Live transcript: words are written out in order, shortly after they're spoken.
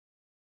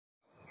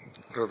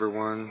Hello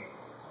everyone.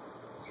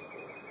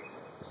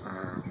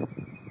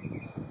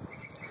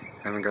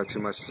 Haven't got too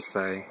much to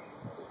say.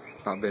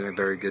 Not been a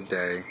very good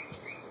day.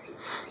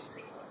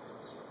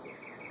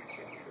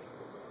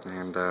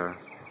 And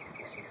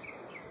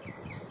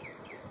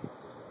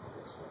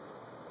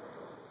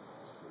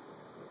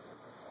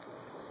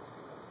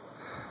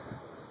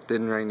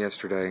didn't rain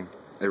yesterday.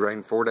 It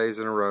rained 4 days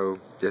in a row.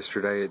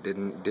 Yesterday it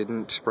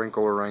didn't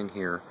sprinkle or rain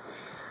here.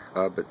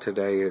 But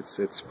today it's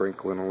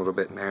sprinkling a little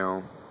bit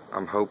now.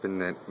 I'm hoping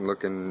that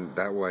looking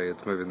that way,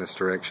 it's moving this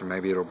direction.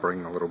 Maybe it'll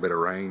bring a little bit of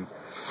rain.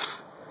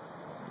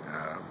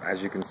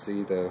 As you can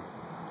see, the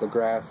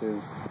grass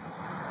is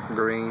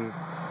green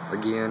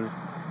again.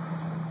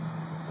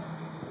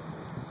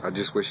 I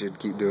just wish it'd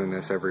keep doing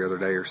this every other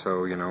day or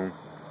so, you know,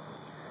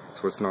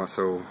 so it's not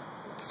so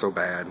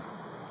bad.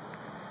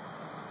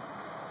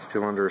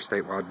 Still under a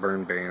statewide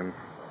burn ban.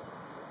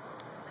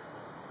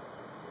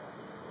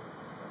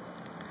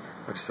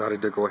 I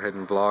decided to go ahead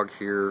and vlog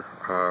here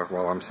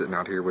while I'm sitting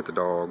out here with the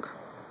dog.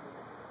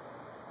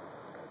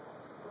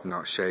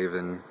 Not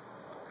shaving.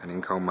 I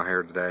didn't comb my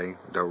hair today.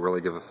 Don't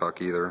really give a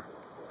fuck either.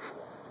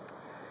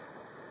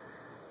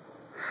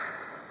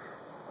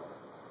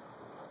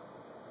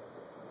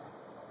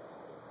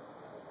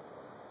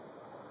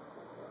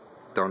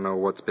 Don't know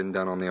what's been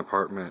done on the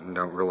apartment and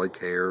don't really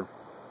care.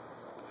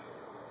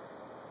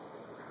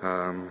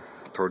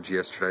 Told you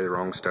yesterday the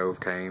wrong stove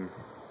came.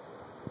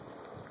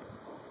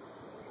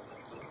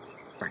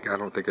 Like, I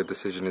don't think a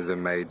decision has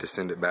been made to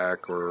send it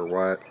back or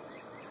what.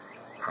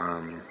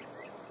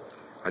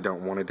 I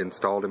don't want it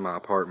installed in my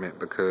apartment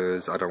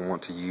because I don't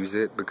want to use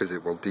it, because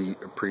it will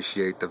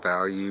depreciate the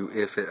value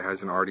if it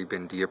hasn't already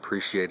been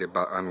depreciated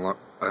by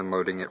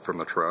unloading it from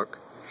the truck.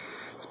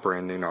 It's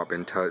brand new, not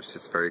been touched,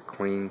 it's very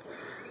clean.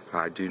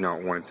 I do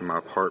not want it in my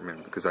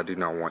apartment because I do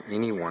not want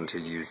anyone to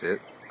use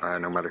it.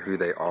 No matter who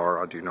they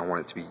are, I do not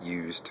want it to be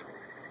used.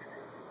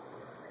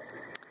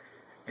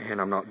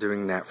 And I'm not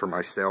doing that for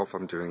myself,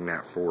 I'm doing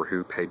that for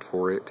who paid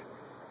for it.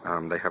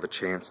 They have a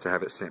chance to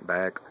have it sent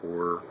back,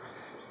 or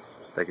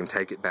they can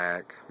take it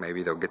back.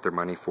 Maybe they'll get their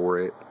money for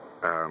it,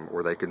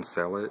 or they can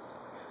sell it.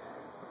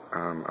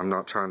 I'm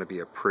not trying to be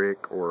a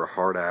prick or a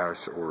hard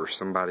ass or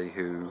somebody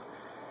who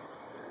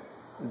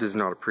does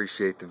not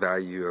appreciate the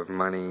value of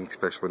money,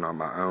 especially not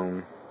my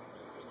own,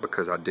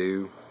 because I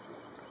do.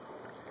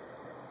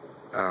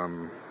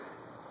 The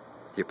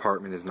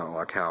apartment is not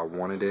like how I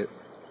wanted it.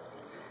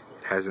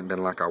 It hasn't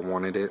been like I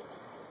wanted it.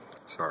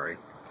 Sorry.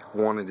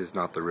 Wanted is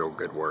not the real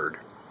good word.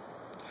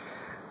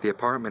 The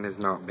apartment has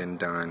not been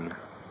done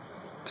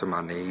to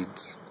my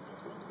needs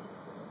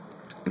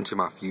and to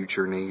my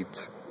future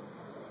needs.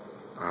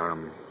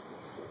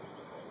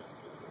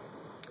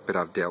 But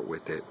I've dealt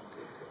with it.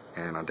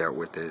 And I dealt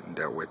with it and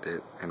dealt with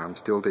it. And I'm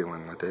still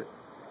dealing with it.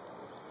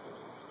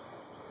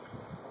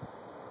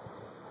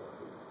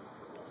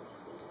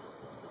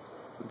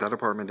 That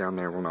apartment down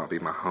there will not be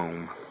my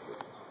home.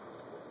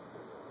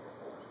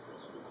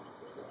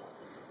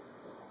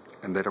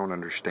 And they don't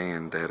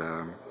understand that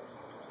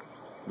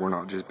we're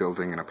not just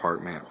building an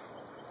apartment.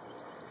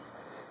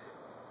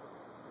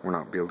 We're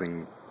not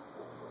building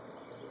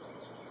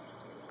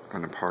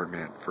an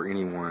apartment for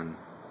anyone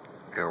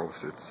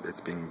else.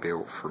 It's being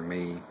built for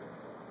me.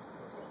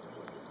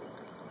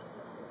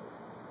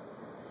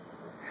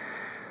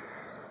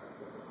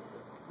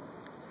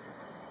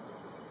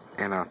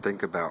 And I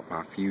think about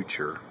my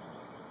future.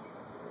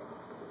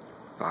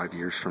 5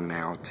 years from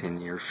now, 10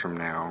 years from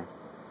now.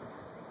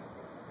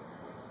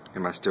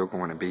 Am I still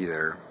going to be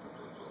there?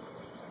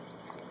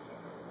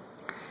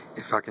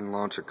 If I can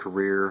launch a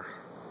career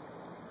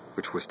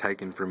which was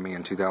taken from me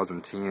in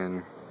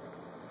 2010,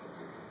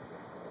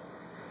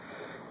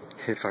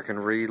 if I can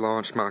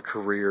relaunch my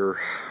career,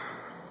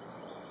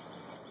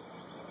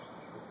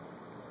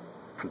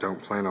 I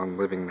don't plan on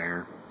living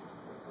there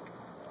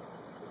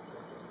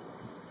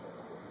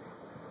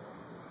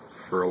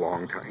for a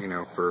long time, you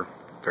know, for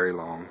very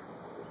long.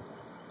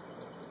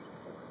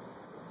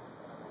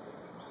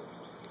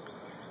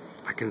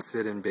 I can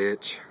sit and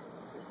bitch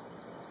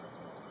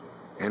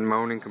and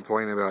moan and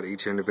complain about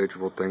each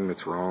individual thing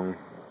that's wrong.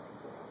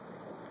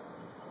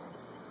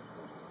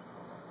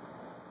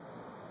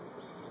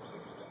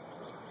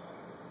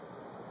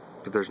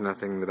 But there's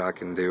nothing that I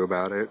can do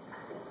about it.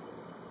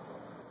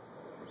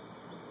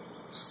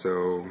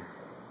 So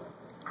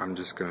I'm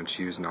just going to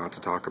choose not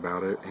to talk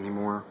about it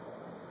anymore.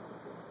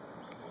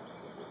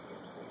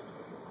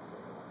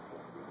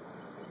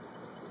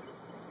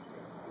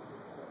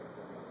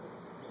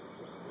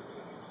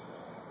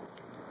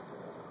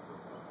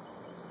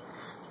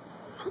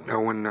 No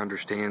one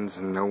understands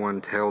and no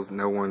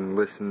one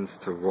listens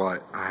to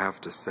what I have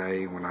to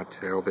say when I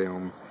tell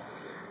them.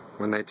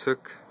 When they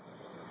took,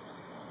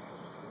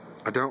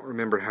 I don't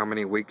remember how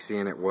many weeks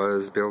in it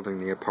was building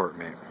the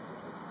apartment,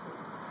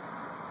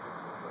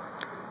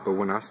 but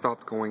when I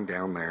stopped going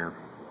down there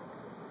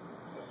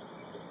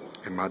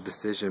and my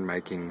decision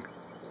making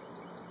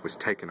was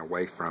taken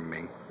away from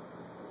me.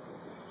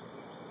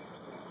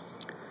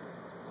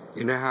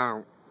 You know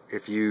how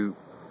if you,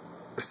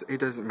 it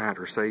doesn't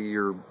matter, say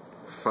you're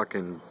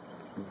fucking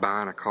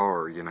buying a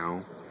car, you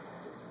know?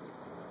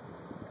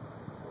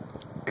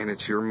 And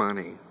it's your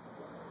money.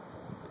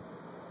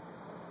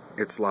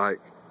 It's like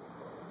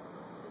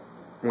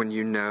when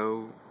you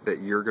know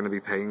that you're going to be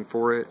paying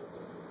for it,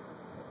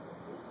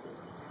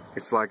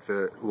 it's like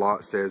the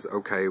lot says,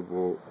 okay,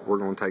 well, we're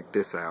going to take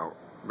this out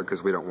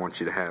because we don't want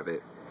you to have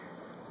it.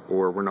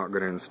 Or we're not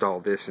going to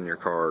install this in your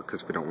car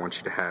because we don't want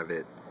you to have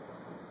it.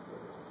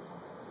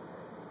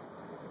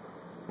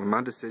 When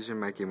my decision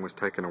making was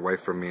taken away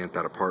from me at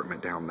that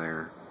apartment down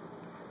there,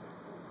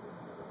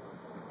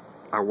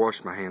 I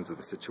washed my hands of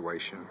the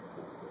situation.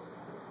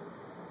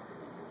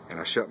 And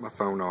I shut my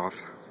phone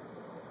off.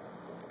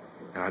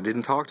 And I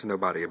didn't talk to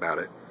nobody about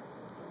it.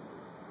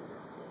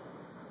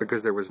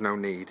 Because there was no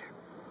need.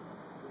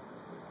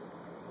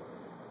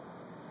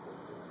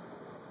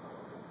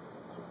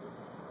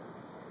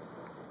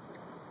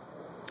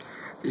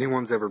 If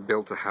anyone's ever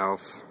built a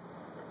house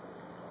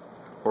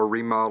or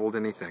remodeled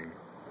anything,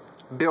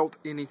 built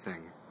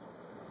anything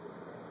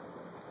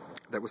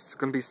that was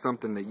going to be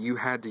something that you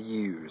had to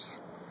use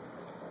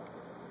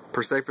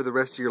per se for the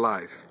rest of your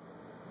life,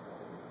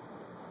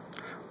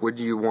 would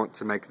you want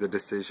to make the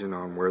decision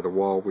on where the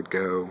wall would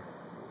go,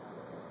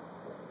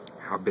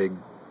 how big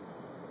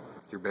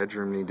your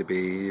bedroom need to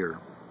be, or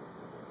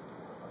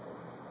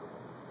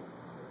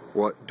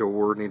what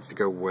door needs to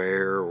go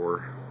where,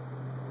 or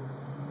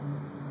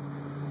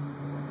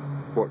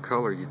what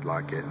color you'd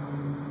like it?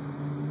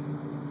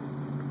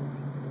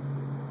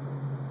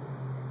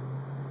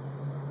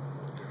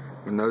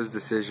 When those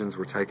decisions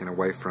were taken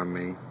away from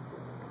me,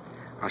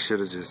 I should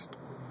have just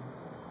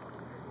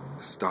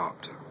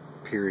stopped,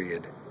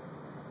 period.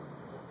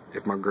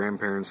 If my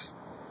grandparents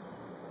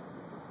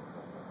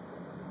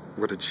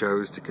would have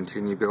chose to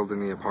continue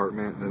building the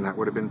apartment, then that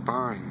would have been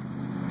fine.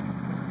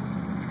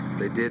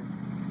 They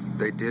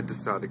did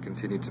decide to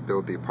continue to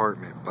build the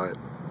apartment, but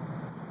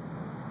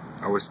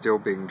I was still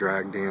being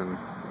dragged in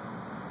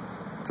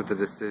to the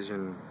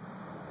decision,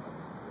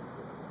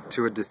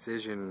 to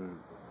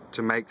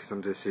make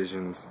some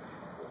decisions,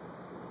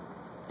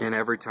 and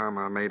every time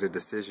I made a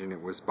decision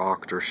it was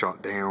balked or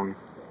shot down,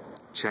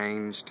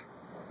 changed.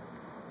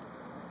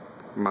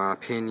 My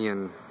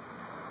opinion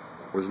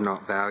was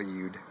not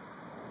valued.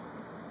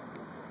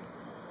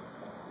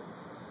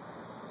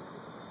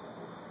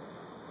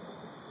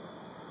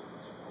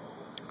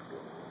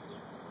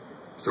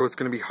 So it's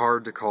going to be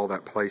hard to call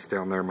that place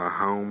down there my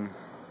home.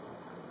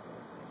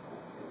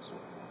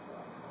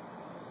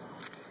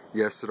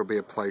 Yes, it'll be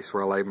a place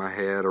where I lay my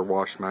head or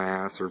wash my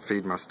ass or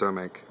feed my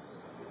stomach.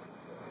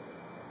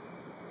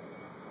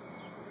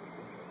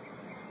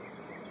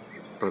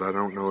 But I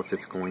don't know if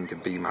it's going to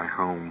be my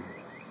home.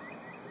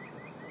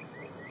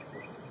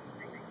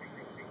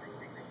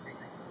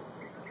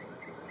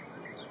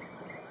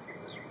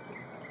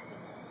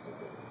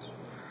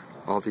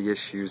 All the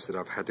issues that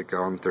I've had to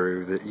go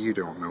through that you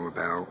don't know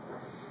about,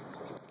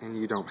 and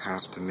you don't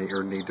have to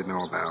need to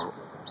know about.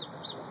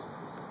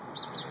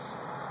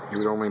 It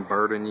would only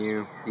burden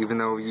you, even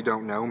though you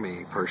don't know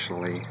me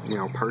personally.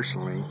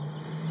 Personally,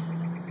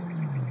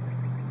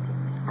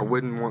 I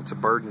wouldn't want to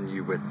burden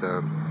you with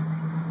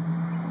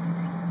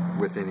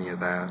any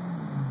of that.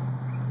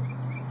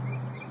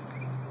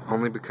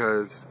 Only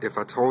because if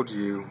I told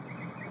you,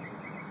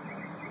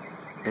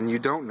 and you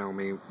don't know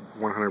me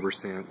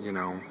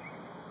 100%,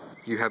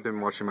 you have been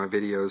watching my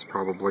videos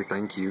probably,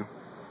 thank you.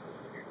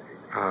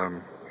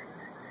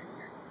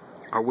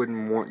 I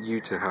wouldn't want you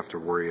to have to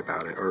worry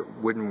about it, or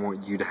wouldn't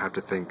want you to have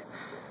to think,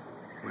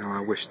 well, I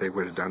wish they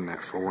would have done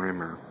that for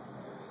him, or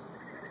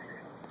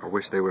I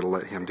wish they would have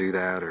let him do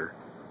that, or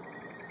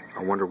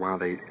I wonder why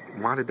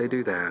did they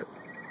do that?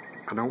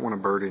 I don't want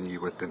to burden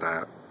you with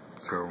that,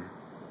 so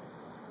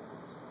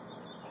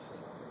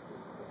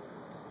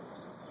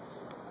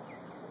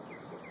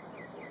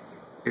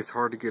it's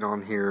hard to get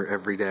on here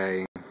every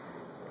day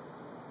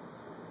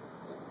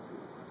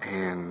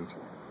and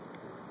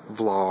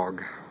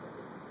vlog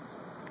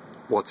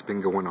what's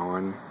been going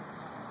on.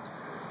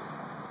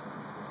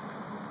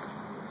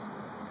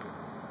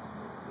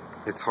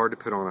 It's hard to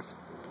put on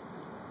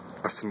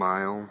a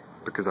smile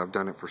because I've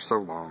done it for so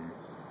long.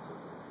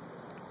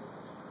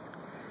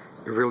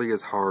 It really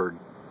is hard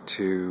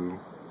to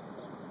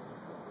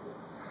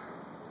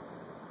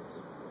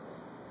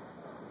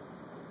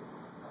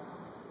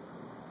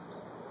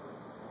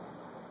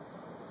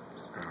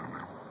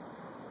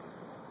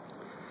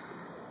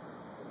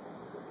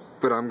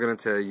But I'm going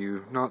to tell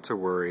you not to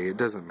worry. It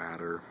doesn't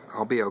matter.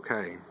 I'll be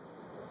okay.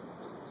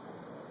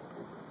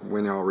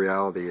 When all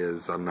reality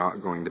is I'm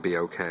not going to be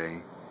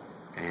okay.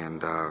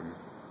 And I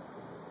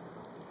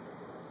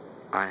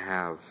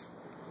have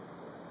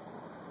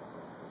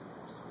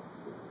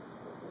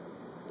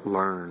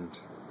learned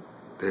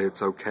that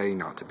it's okay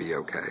not to be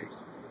okay.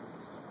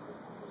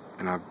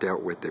 And I've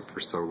dealt with it for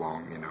so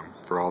long,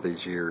 for all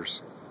these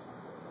years.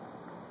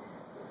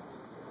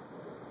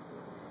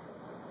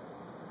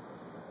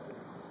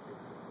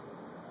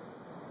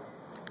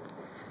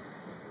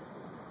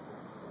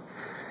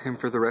 And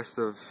for the rest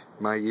of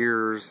my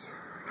years,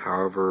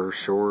 however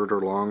short or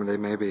long they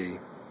may be,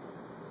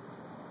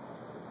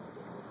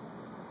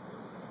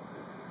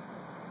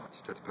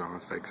 have to put on a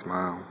fake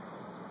smile.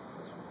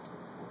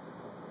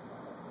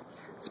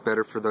 It's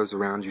better for those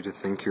around you to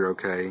think you're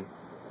okay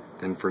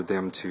than for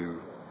them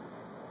to,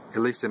 at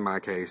least in my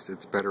case,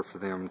 it's better for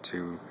them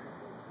to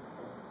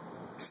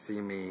see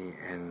me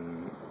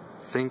and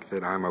think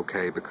that I'm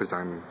okay because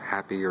I'm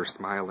happy or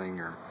smiling,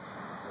 or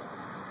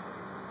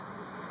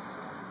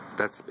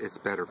it's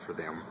better for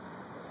them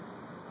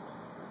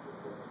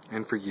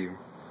and for you.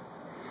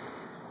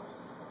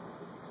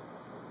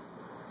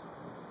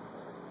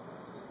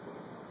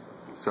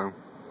 So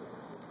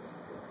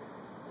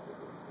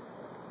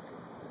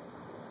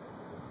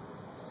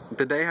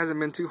the day hasn't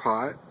been too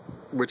hot,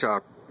 which I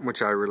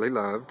really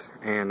loved,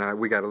 and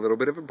we got a little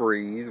bit of a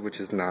breeze, which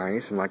is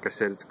nice. And like I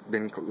said, it's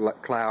been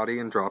cloudy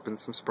and dropping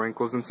some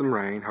sprinkles and some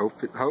rain.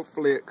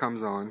 Hopefully it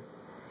comes on.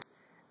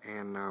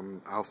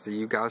 And I'll see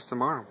you guys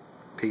tomorrow.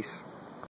 Peace.